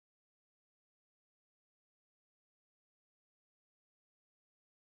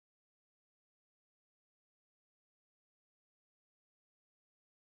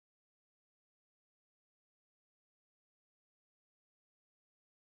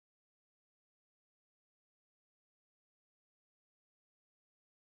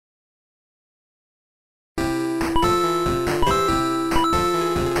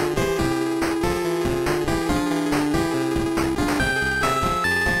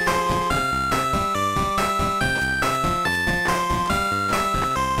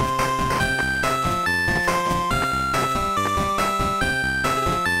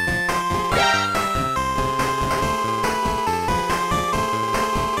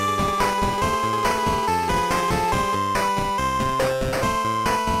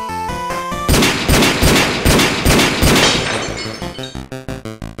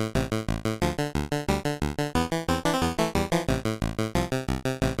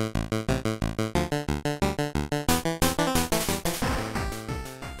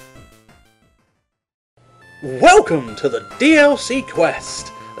Welcome to the DLC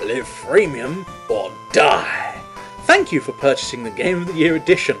quest, Live Freemium or Die. Thank you for purchasing the Game of the Year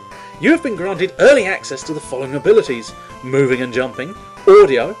edition. You have been granted early access to the following abilities: moving and jumping,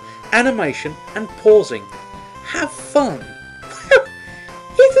 audio, animation and pausing. Have fun.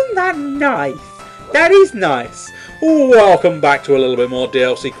 Isn't that nice? That is nice. Welcome back to a little bit more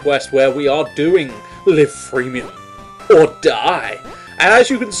DLC quest where we are doing Live Freemium or Die. And as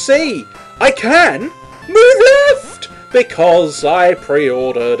you can see, I can move left because I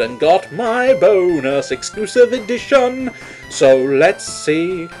pre-ordered and got my bonus exclusive edition. So let's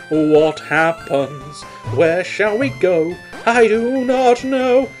see what happens. Where shall we go? I do not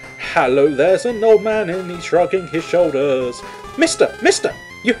know. Hello, there's an old man and he's shrugging his shoulders. Mister,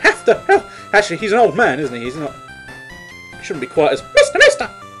 you have to help. Actually, he's an old man, isn't he? He's not. Shouldn't be quite as Mister.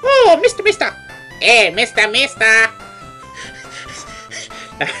 Oh, Mister. Hey, Mister.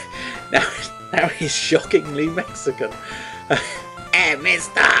 Now he's shockingly Mexican. Hey,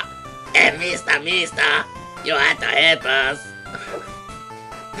 Mister. You have to help us.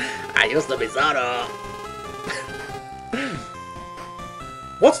 I used to be Zorro.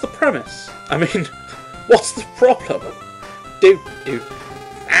 What's the premise? I mean, what's the problem? Dude.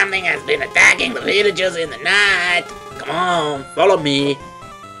 Something has been attacking the villagers in the night. Come on, follow me.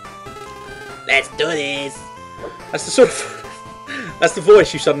 Let's do this. That's the sort of... That's the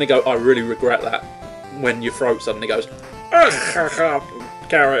voice you suddenly go, I really regret that. When your throat suddenly goes...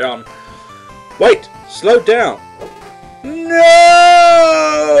 Carry on. Wait, slow down. No!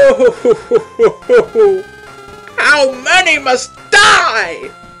 How many must die?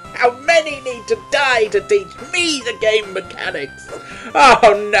 How many need to die to teach me the game mechanics?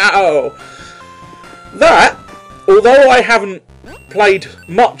 Oh no! That, although I haven't played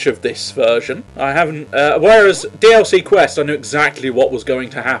much of this version, I haven't, whereas DLC Quest I knew exactly what was going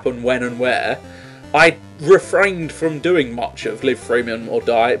to happen when and where, I refrained from doing much of Live Freemium or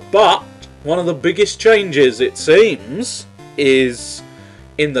Die, but one of the biggest changes, it seems, is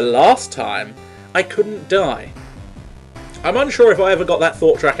in the last time I couldn't die. I'm unsure if I ever got that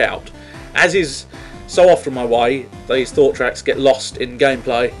thought track out. As is so often my way, these thought tracks get lost in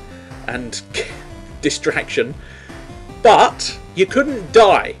gameplay and distraction. But you couldn't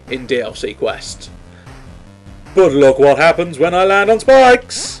die in DLC Quest. But look what happens when I land on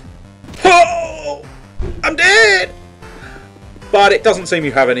spikes. Oh! I'm dead! But it doesn't seem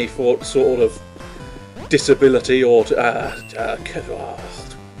you have any sort of disability or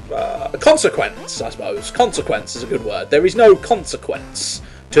consequence, I suppose. Consequence is a good word. There is no consequence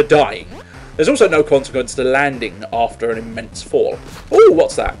to dying. There's also no consequence to landing after an immense fall. Oh,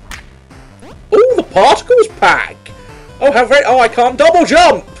 what's that? Oh, the particles pack! Oh, how very... Oh, I can't double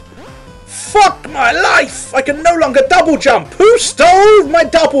jump! Fuck my life! I can no longer double jump! Who stole my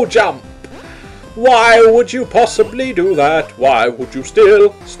double jump? Why would you possibly do that? Why would you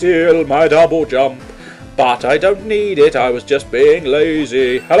steal my double jump? But I don't need it, I was just being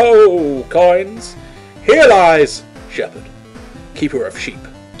lazy. Hello, coins. Here lies Shepherd, keeper of sheep,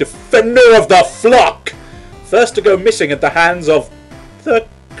 defender of the flock, first to go missing at the hands of the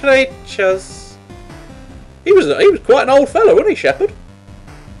creatures. He was quite an old fellow, wasn't he, Shepherd?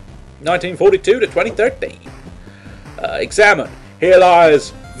 1942 to 2013. Examine. Here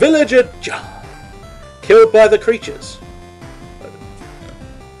lies Villager John, killed by the creatures.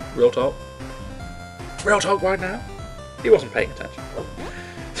 Real talk right now? He wasn't paying attention.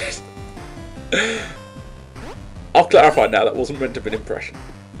 I'll clarify now, that wasn't meant to be an impression.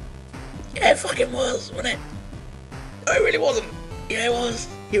 Yeah, it fucking was, wasn't it? No, it really wasn't. Yeah, it was.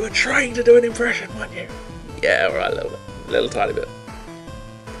 You were trying to do an impression, weren't you? Yeah, alright, a little bit. A little tiny bit.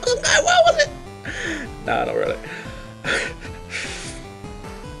 Wasn't that well, was it? No, not really.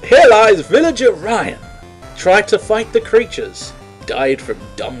 Here lies Villager Ryan. Tried to fight the creatures. Died from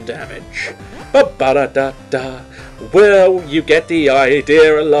dumb damage. Ba-ba-da-da-da. Well, you get the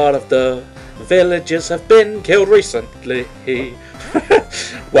idea. A lot of the villagers have been killed recently.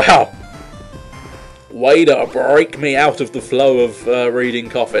 Wow. Way to break me out of the flow of reading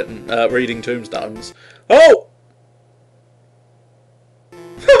tombstones. Oh!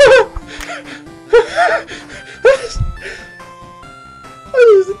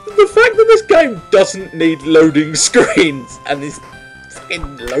 The fact that this game doesn't need loading screens, and this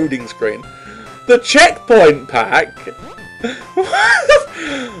fucking loading screen. The checkpoint pack.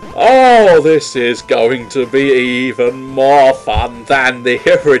 Oh, this is going to be even more fun than the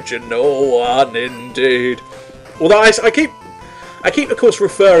original one, indeed. Although I keep of course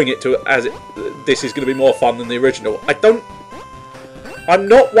referring it to as this is going to be more fun than the original. I'm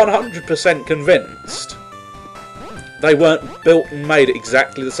not 100% convinced. They weren't built and made at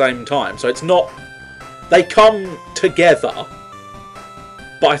exactly the same time, so it's not they come together.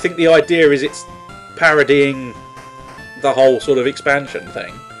 But I think the idea is it's parodying the whole sort of expansion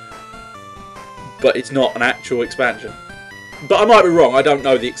thing. But it's not an actual expansion. But I might be wrong, I don't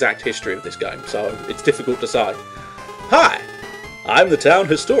know the exact history of this game, so it's difficult to say. Hi, I'm the town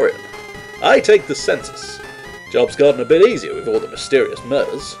historian. I take the census. Job's gotten a bit easier with all the mysterious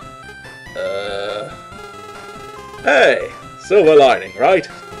murders. Hey, silver lining, right?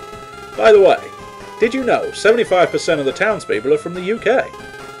 By the way, did you know 75% of the townspeople are from the UK?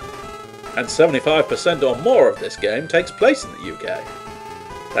 And 75% or more of this game takes place in the UK.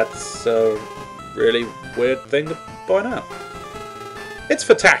 That's a really weird thing to point out. It's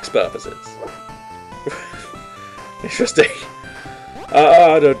for tax purposes. Interesting.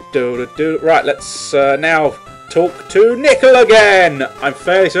 Right, let's now talk to Nickel again. I'm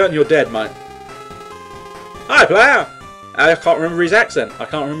fairly certain you're dead, mate. Hi, player. I can't remember his accent. I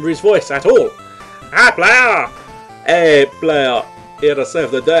can't remember his voice at all. Hi, player. Hey, player. Here to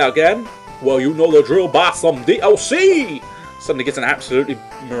save the day again? Well, you know the drill. Buy some DLC. Suddenly gets an absolutely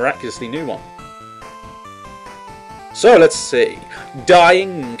miraculously new one. So, let's see.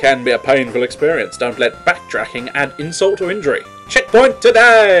 Dying can be a painful experience. Don't let backtracking add insult to injury. Checkpoint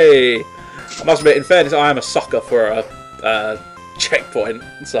today! I must admit, in fairness, I am a sucker for a checkpoint,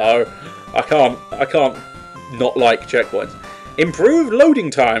 so I can't not like checkpoints. Improved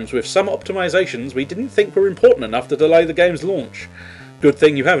loading times with some optimizations we didn't think were important enough to delay the game's launch. Good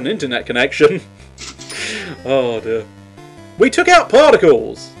thing you have an internet connection. Oh dear. We took out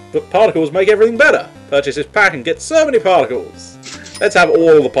particles, but particles make everything better. Purchase this pack and get so many particles. Let's have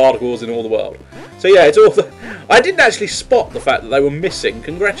all the particles in all the world. So yeah, it's all the... I didn't actually spot the fact that they were missing.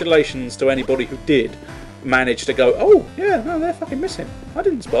 Congratulations to anybody who did manage to go, oh yeah, no, they're fucking missing. I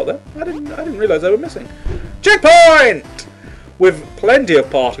didn't spot that. I didn't realise they were missing. Checkpoint! With plenty of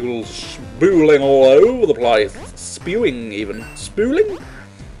particles spooling all over the place. Spewing even. Spooling?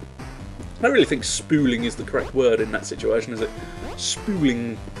 I don't really think spooling is the correct word in that situation, is it?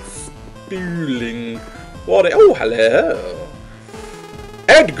 Spooling. Spooling. What? Oh, hello.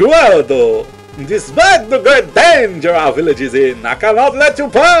 Eduardo! Despite the great danger our village is in, I cannot let you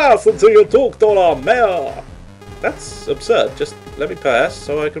pass until you talk to our mayor. That's absurd. Just let me pass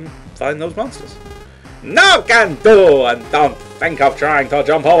so I can find those monsters. No can do, and don't think of trying to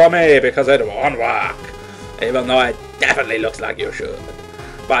jump over me because it won't work. Even though it definitely looks like you should.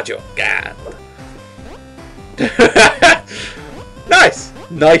 But you can't. Nice!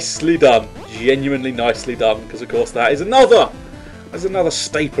 Nicely done. Genuinely nicely done, because of course that is another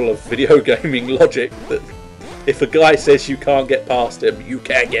staple of video gaming logic, that if a guy says you can't get past him, you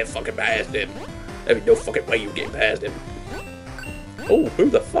can't get fucking past him. There ain't no fucking way you get past him. Oh, who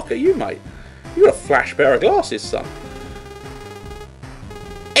the fuck are you, mate? You got a flash pair of glasses, son.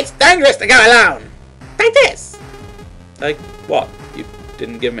 It's dangerous to go alone. Take this. Like, what? You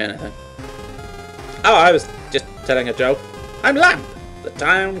didn't give me anything. Oh, I was just telling a joke. I'm Lamp, the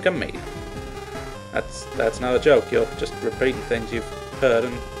town comedian. That's not a joke. You're just repeating things you've heard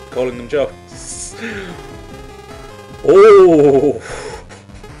and calling them jokes. Oh,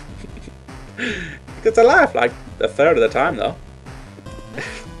 gets a laugh like a third of the time, though.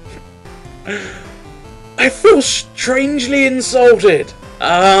 I feel strangely insulted.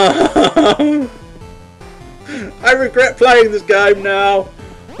 I regret playing this game now.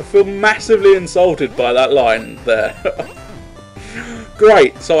 I feel massively insulted by that line there.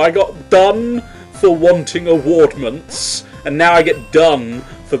 Great. So I got done for wanting awardments, and now I get done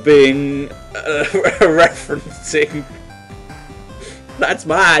for being referencing. That's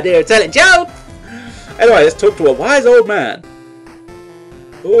my idea of telling jokes. Anyway, let's talk to a wise old man.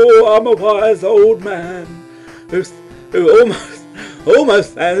 Oh, I'm a wise old man who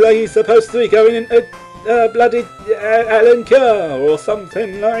almost sounds like he's supposed to be going into bloody Alan Kerr or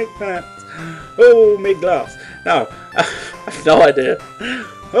something like that. Oh, me glass. No, I have no idea.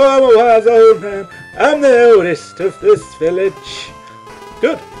 Oh, I'm a wise old man. I'm the oldest of this village.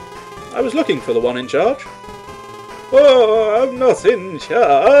 Good. I was looking for the one in charge. Oh, I'm not in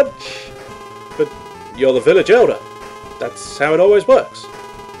charge. But you're the village elder. That's how it always works.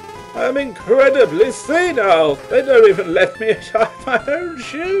 I'm incredibly senile. They don't even let me tie my own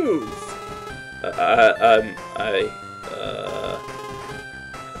shoes. How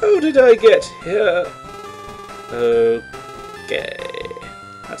did I get here? Okay.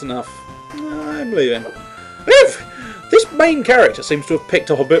 That's enough. I'm leaving. This main character seems to have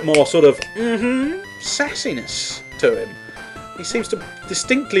picked up a bit more sort of sassiness to him. He seems to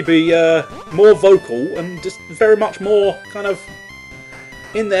distinctly be more vocal and just very much more kind of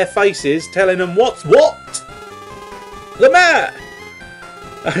in their faces, telling them what's what. The mayor.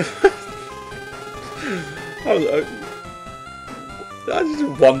 That's just a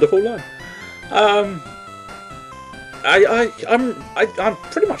wonderful line. I'm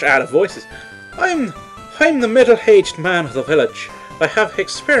pretty much out of voices. I'm the middle-aged man of the village. I have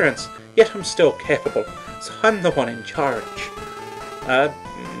experience, yet I'm still capable. So I'm the one in charge.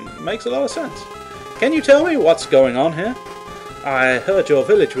 Makes a lot of sense. Can you tell me what's going on here? I heard your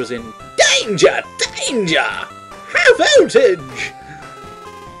village was in danger! Danger! Have outage!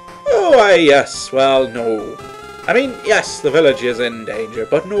 Oh, yes. Well, no. I mean, yes, the village is in danger,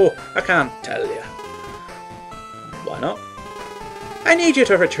 but no, I can't tell you. Why not? I need you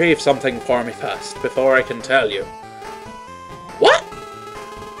to retrieve something for me first, before I can tell you. What?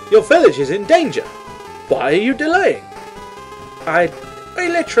 Your village is in danger. Why are you delaying? I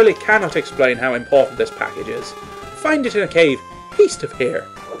literally cannot explain how important this package is. Find it in a cave east of here.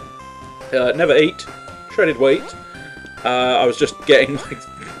 Never eat. Shredded wheat. I was just getting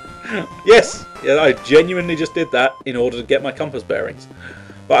my... Yes! Yeah, I genuinely just did that in order to get my compass bearings.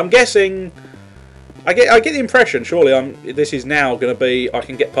 But I'm guessing... I get the impression, surely, this is now going to be... I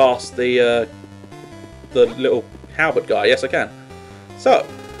can get past the little halberd guy. Yes, I can. So...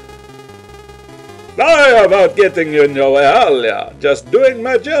 Sorry about getting you in your way earlier. Just doing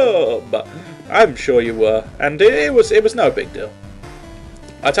my job. I'm sure you were. And it was no big deal.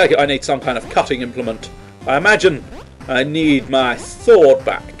 I take it I need some kind of cutting implement. I imagine I need my sword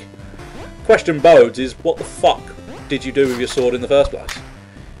back. Question bodes is, what the fuck did you do with your sword in the first place?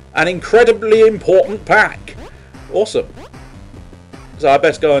 An incredibly important pack. Awesome. So I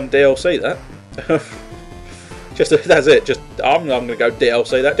best go and DLC that. That's it. I'm gonna go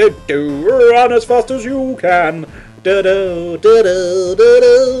DLC that. Do run as fast as you can. Do do do do do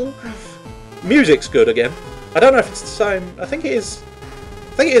do. Music's good again. I don't know if it's the same. I think it is.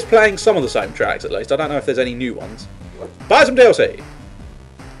 I think it is playing some of the same tracks at least. I don't know if there's any new ones. Buy some DLC.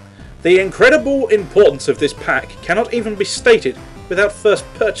 The incredible importance of this pack cannot even be stated without first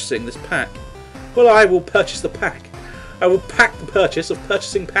purchasing this pack. Well, I will purchase the pack. I will pack the purchase of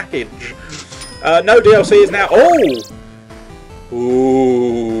purchasing package. No DLC is now... Oh!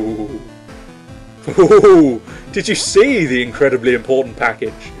 Ooh. Ooh. Did you see the incredibly important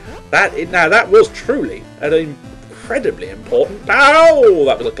package? Now, that was truly an incredibly important... Oh!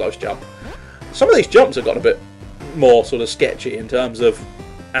 That was a close jump. Some of these jumps have got a bit more sort of sketchy in terms of...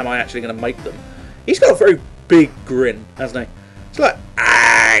 Am I actually going to make them? He's got a very big grin, hasn't he? It's like,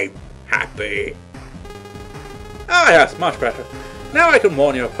 I'm happy. Ah, yes, much better. Now I can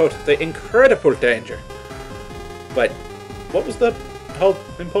warn you about the incredible danger. Wait, what was the whole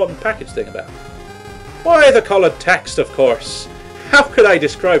important package thing about? Why, the coloured text, of course. How could I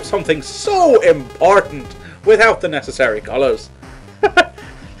describe something so important without the necessary colours?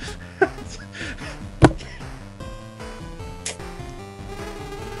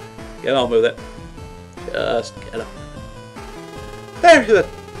 Get on with it. Just get on. There is a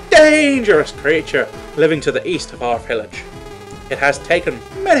dangerous creature living to the east of our village. It has taken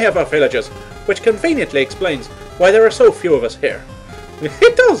many of our villagers, which conveniently explains why there are so few of us here.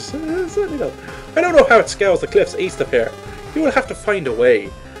 It does. It certainly does. I don't know how it scales the cliffs east of here. You will have to find a way.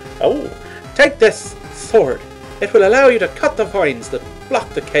 Oh, take this sword. It will allow you to cut the vines that block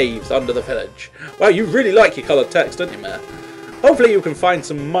the caves under the village. Wow, you really like your coloured text, don't you, man? Hopefully you can find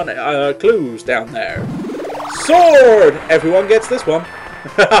some clues down there. Sword! Everyone gets this one.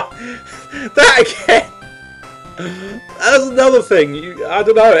 That again! That's another thing. I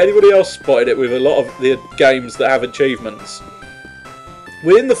don't know, anybody else spotted it with a lot of the games that have achievements?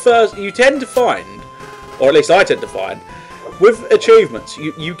 Within the first... You tend to find, or at least I tend to find, with achievements,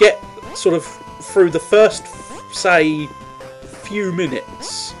 you get sort of through the first, say, few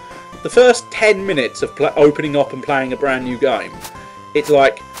minutes... The first 10 minutes of opening up and playing a brand new game, it's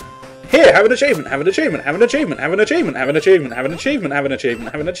like, here, have an achievement, have an achievement, have an achievement, have an achievement, have an achievement, have an achievement, have an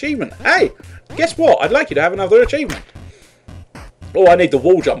achievement, have an achievement. Hey, guess what? I'd like you to have another achievement. Oh, I need the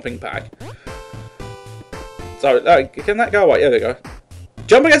wall jumping pack. So, can that go away? There we go.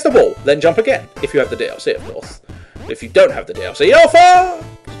 Jump against the wall, then jump again, if you have the DLC, of course. If you don't have the DLC, you're fucked!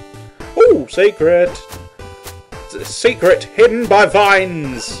 Ooh, secret. Secret hidden by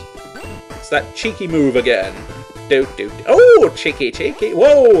vines. That cheeky move again. Oh, cheeky.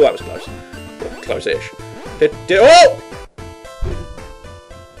 Whoa, that was close. Close-ish. Oh!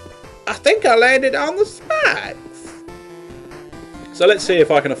 I think I landed on the spikes. So let's see if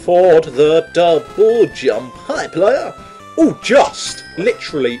I can afford the double jump. Hi, player. Oh,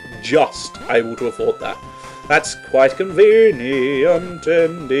 literally just able to afford that. That's quite convenient,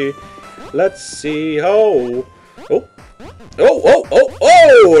 indeed. Let's see how... Oh,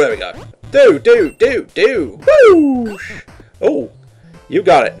 there we go. Do. Whoosh. Oh, you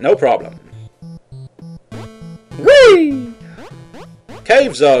got it. No problem. Whee!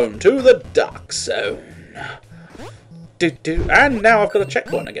 Cave zone to the dark zone. And now I've got a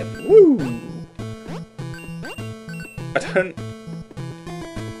checkpoint again. Woo!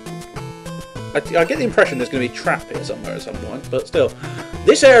 I get the impression there's going to be a trap here somewhere at some point, but still.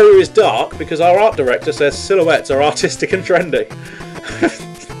 This area is dark because our art director says silhouettes are artistic and trendy.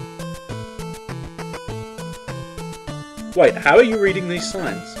 Wait, how are you reading these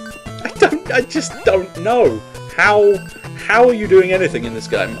signs? I just don't know. How are you doing anything in this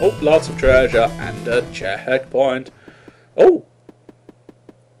game? Oh, lots of treasure and a checkpoint. Oh.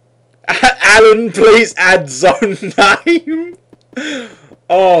 Alan, please add zone name.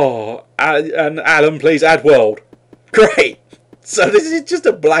 Oh, and Alan, please add world. Great. So this is just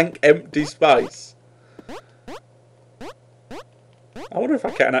a blank, empty space. I wonder if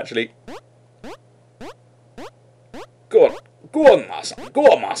I can actually... Go on, my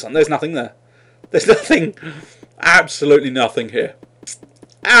son. There's nothing there. There's nothing, absolutely nothing here.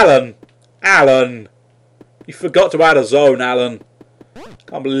 Alan, you forgot to add a zone, Alan.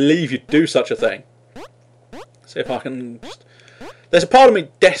 Can't believe you'd do such a thing. See if I can just... There's a part of me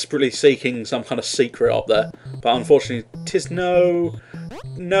desperately seeking some kind of secret up there, but unfortunately, 'tis no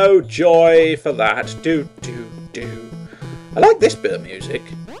joy for that. Do. I like this bit of music.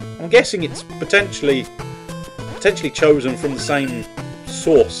 I'm guessing it's potentially chosen from the same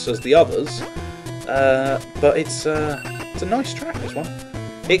source as the others, but it's a nice track. This one.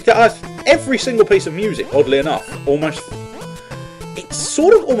 Every single piece of music, oddly enough, it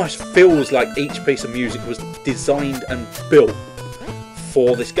sort of almost feels like each piece of music was designed and built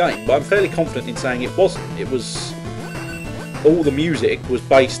for this game, but I'm fairly confident in saying it wasn't. It was... all the music was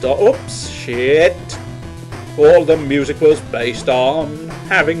based on... Oops, shit. All the music was based on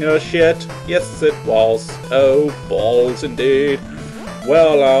having a shit. Yes, it was. Oh, balls indeed.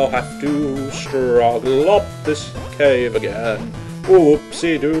 Well, I'll have to struggle up this cave again.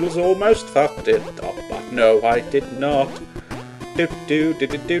 Oopsie doodles, almost fucked it up, but no, I did not. Can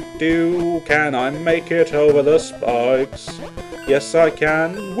I make it over the spikes? Yes, I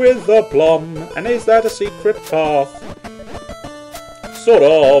can, with a plum. And is that a secret path? Sort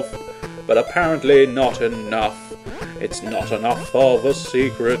of, but apparently not enough. It's not enough of a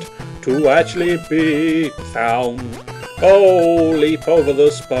secret to actually be found. Oh, leap over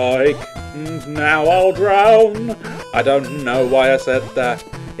the spike, and now I'll drown. I don't know why I said that.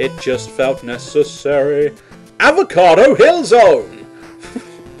 It just felt necessary. Avocado Hill Zone!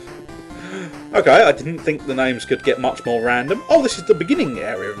 Okay, I didn't think the names could get much more random. Oh, this is the beginning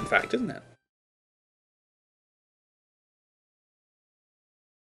area, in fact, isn't it?